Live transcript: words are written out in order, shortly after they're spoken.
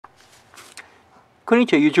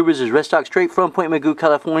Konnichiwa YouTubers, this is Restock straight from Point Magoo,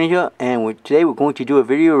 California, and today we're going to do a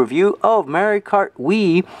video review of Mario Kart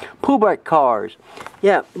Wii Pull-back cars.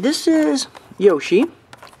 Yeah, this is Yoshi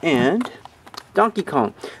and Donkey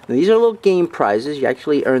Kong. Now, these are little game prizes. You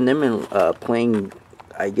actually earn them in playing,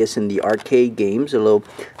 I guess, in the arcade games. A little,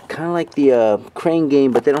 kind of like the crane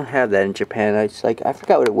game, but they don't have that in Japan. It's like, I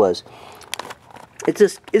forgot what it was.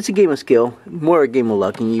 It's a game of skill, more a game of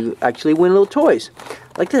luck, and you actually win little toys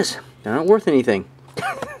like this. They're not worth anything,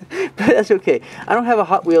 but that's okay. I don't have a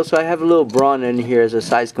Hot Wheel, so I have a little Brawn in here as a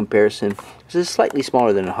size comparison. This is slightly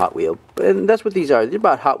smaller than a Hot Wheel, and that's what these are. They're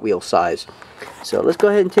about Hot Wheel size. So let's go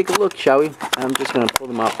ahead and take a look, shall we? I'm just going to pull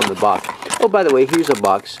them out from the box. Oh, by the way, here's a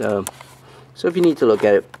box. So if you need to look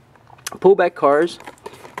at it, pullback cars,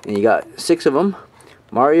 and you got 6 of them: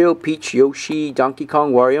 Mario, Peach, Yoshi, Donkey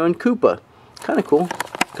Kong, Wario, and Koopa. Kind of cool.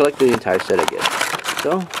 Collect the entire set, I guess.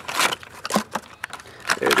 So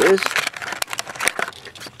there it is.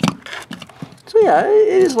 So yeah, it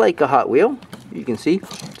is like a Hot Wheel. You can see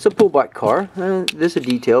it's a pullback car. There's a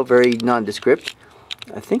detail, very nondescript.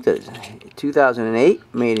 I think that's 2008,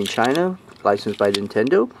 made in China, licensed by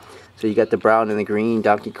Nintendo. So you got the brown and the green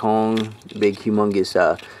Donkey Kong, the big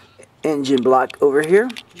humongous engine block over here.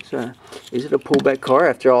 So is it a pullback car?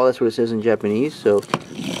 After all, that's what it says in Japanese. So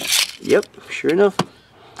yep, sure enough.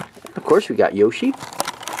 Of course, we got Yoshi.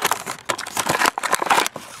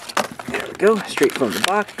 There we go, straight from the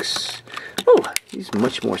box. Oh, he's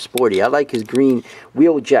much more sporty. I like his green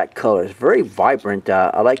wheeljack colors. Very vibrant.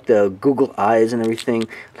 I like the Google eyes and everything.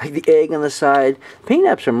 I like the egg on the side. Paint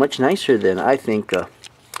apps are much nicer than, I think,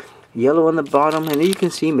 yellow on the bottom. And you can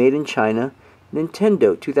see made in China.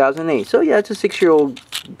 Nintendo, 2008. So yeah, it's a 6-year-old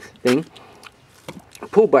thing.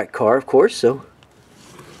 Pullback car, of course, so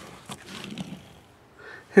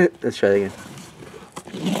let's try that again.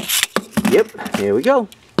 Yep, here we go.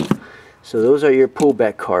 So those are your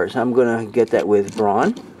pullback cars. I'm gonna get that with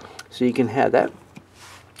Brawn, so you can have that.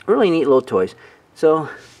 Really neat little toys. So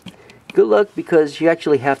good luck, because you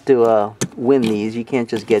actually have to win these. You can't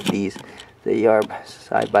just get these. They are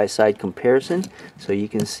side-by-side comparison, so you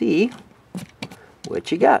can see what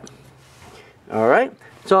you got. Alright,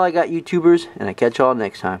 that's all I got, YouTubers, and I catch y'all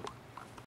next time.